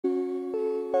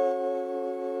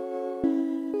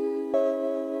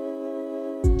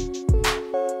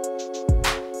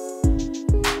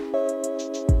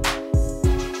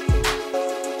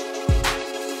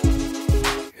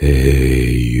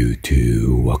Hey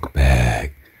YouTube, welcome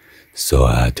back.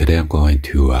 So today I'm going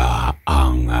to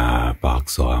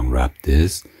unbox or unwrap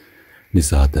this.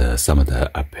 These are some of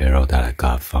the apparel that I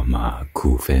got from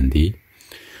COOFANDY,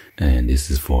 and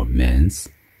this is for men's.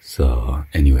 So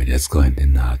anyway, let's go ahead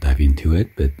and dive into it.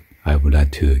 But I would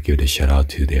like to give a shout out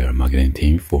to their marketing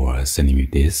team for sending me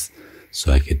this,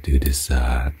 so I could do this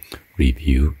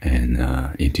review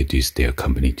and introduce their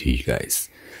company to you guys.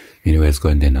 Anyway, let's go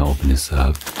ahead and open this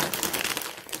up.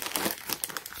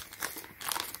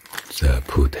 It's a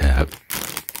pull tab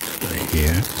right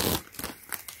here.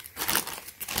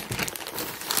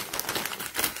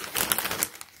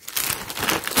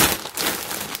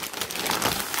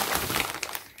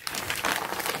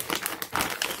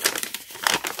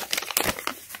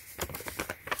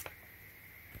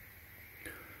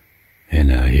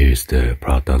 And here's the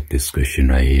product description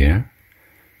right here.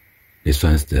 This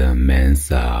one's the men's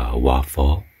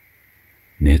waffle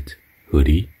knit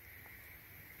hoodie.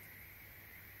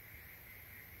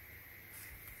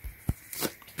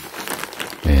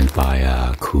 And by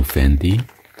COOFANDY.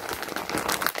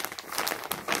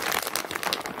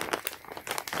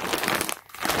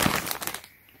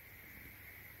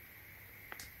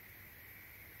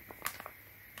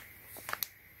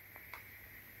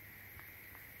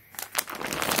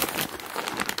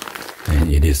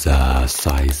 And it is a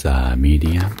size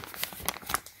medium.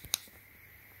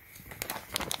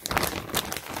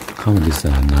 Comes with this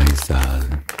nice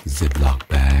Ziploc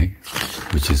bag,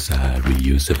 which is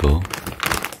reusable.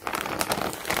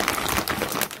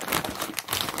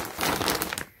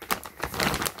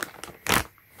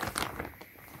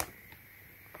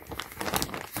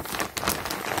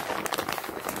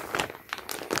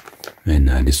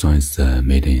 And this one is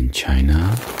made in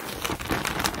China.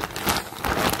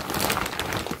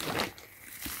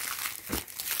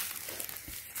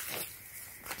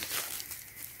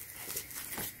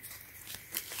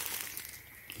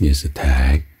 Here's a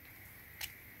tag.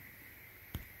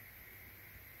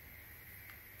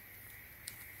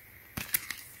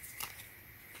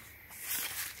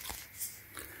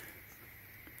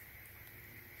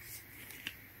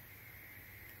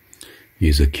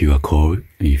 Here's a QR code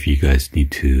if you guys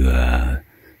need to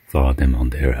follow them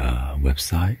on their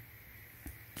website.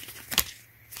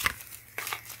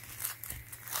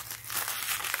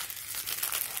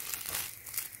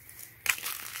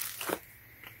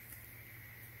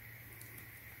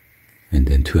 And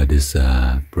then to this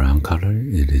brown color,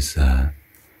 it is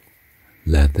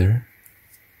leather.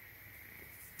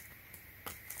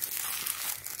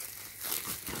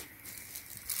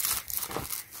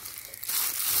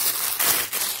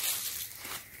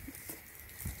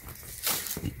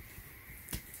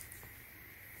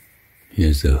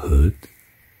 Here's a hood.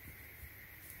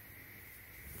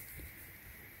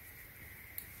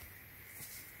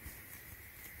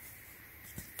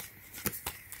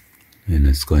 And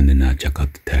let's go ahead and check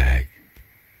out the tag.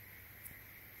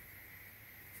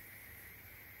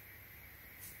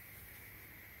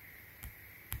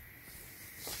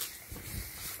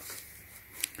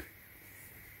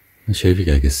 Not sure if you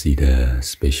guys can see the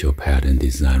special pattern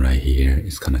design right here.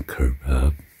 It's kind of curved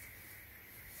up.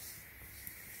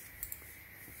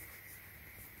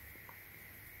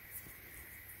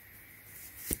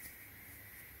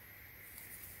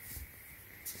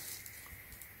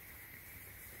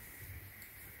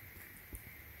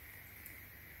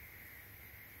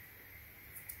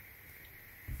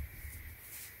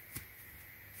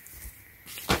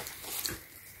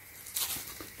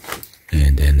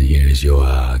 And then here is your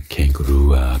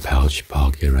kangaroo pouch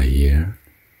pocket right here.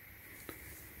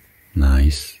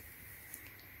 Nice.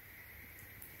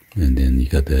 And then you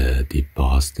got the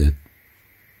deposited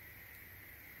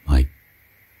like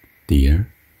deer.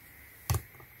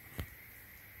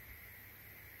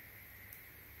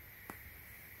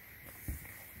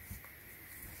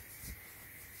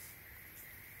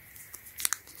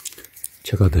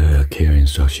 Check out the care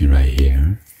instruction right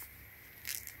here.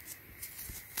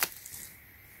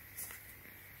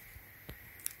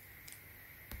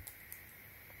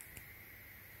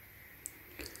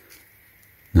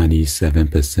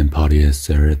 %,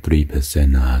 polyester,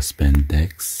 3%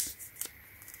 spandex.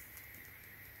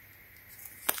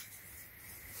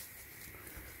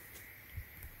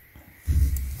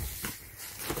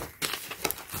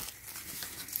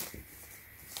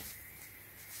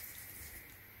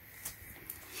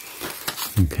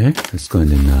 Okay, let's go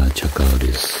ahead and check out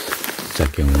this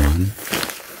second one.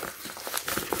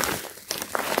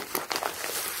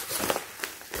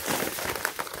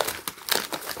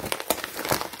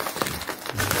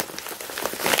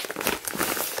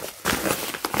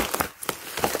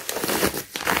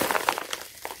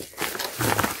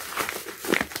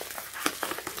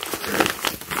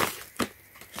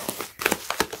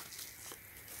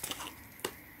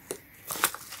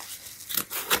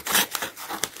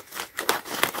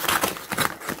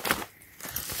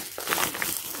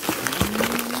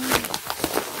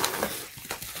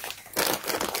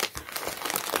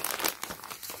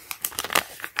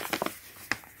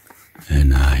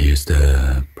 here's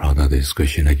the product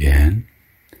description again.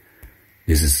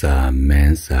 This is a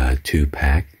men's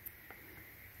 2-pack.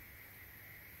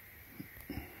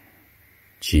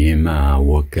 Gym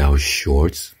workout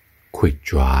shorts, quick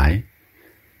dry,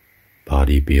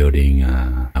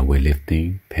 bodybuilding,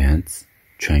 weightlifting, pants,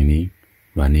 training,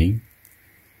 running,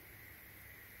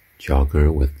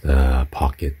 jogger with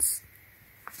pockets.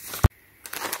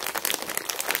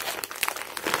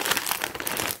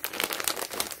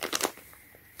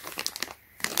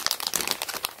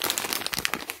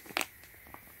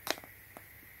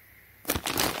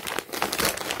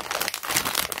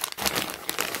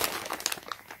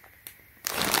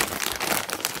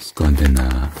 Let's go and then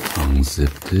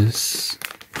unzip this.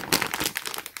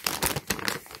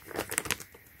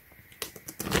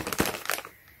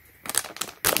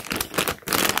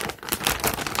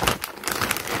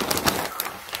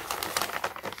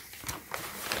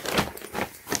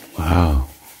 Wow,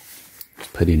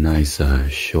 pretty nice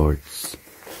shorts.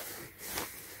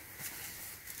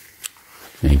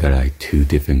 And you got like 2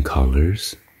 different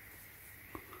colors.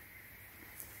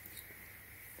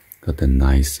 Got the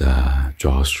nice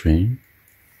drawstring.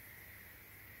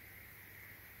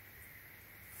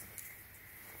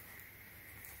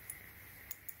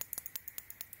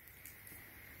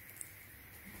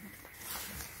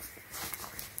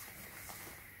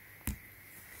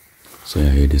 So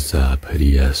yeah, it is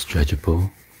pretty stretchable,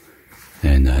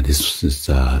 and this is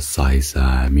size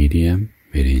medium,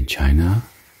 made in China.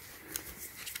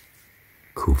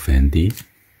 COOFANDY.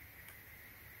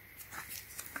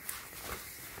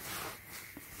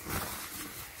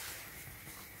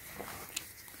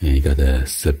 And you got a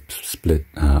split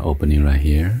opening right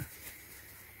here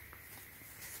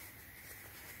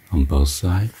on both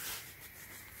sides.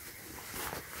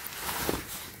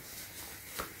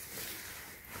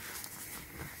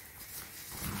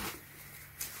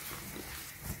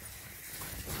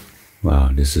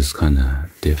 Wow, this is kind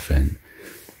of different.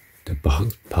 The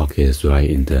pocket is right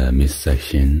in the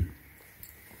midsection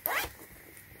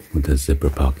with the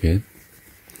zipper pocket.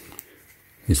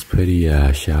 It's pretty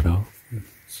shallow,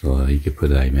 so you can put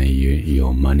like maybe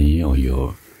your money or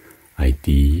your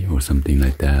ID or something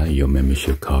like that, your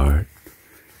membership card.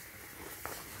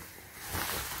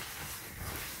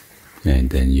 And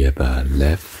then you have a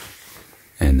left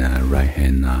and a right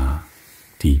hand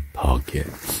deep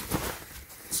pockets.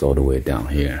 It's all the way down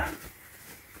here.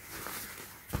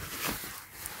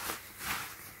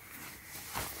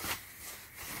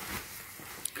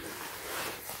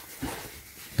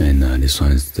 And this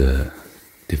one is the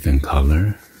different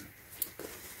color.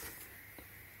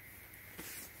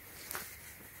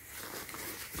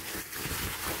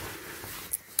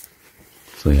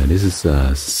 So yeah, this is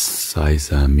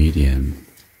size medium.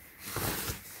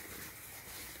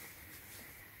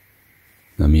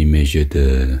 Let me measure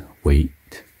the weight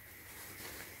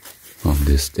of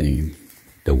this thing,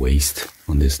 the waist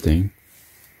on this thing.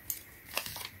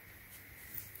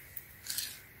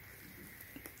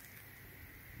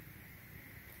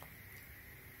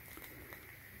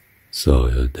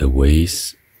 So the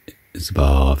waist is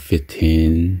about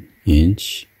 15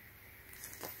 inch,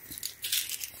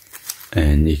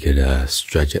 and you could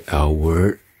stretch it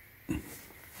outward.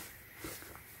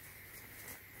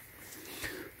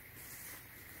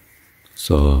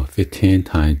 So 15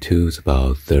 times 2 is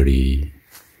about 30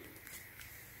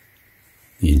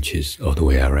 inches all the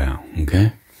way around,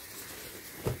 okay?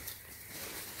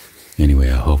 Anyway,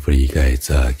 hopefully you guys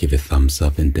give it a thumbs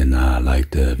up and then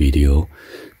like the video.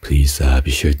 Please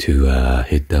be sure to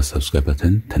hit the subscribe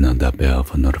button, turn on the bell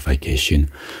for notification,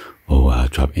 or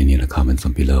drop any of the comments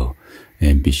on below.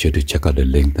 And be sure to check out the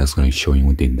link that's going to show you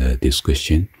within the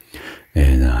description.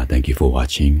 And thank you for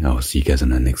watching. I will see you guys in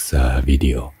the next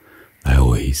video. Like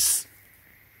always,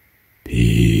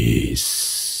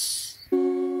 peace.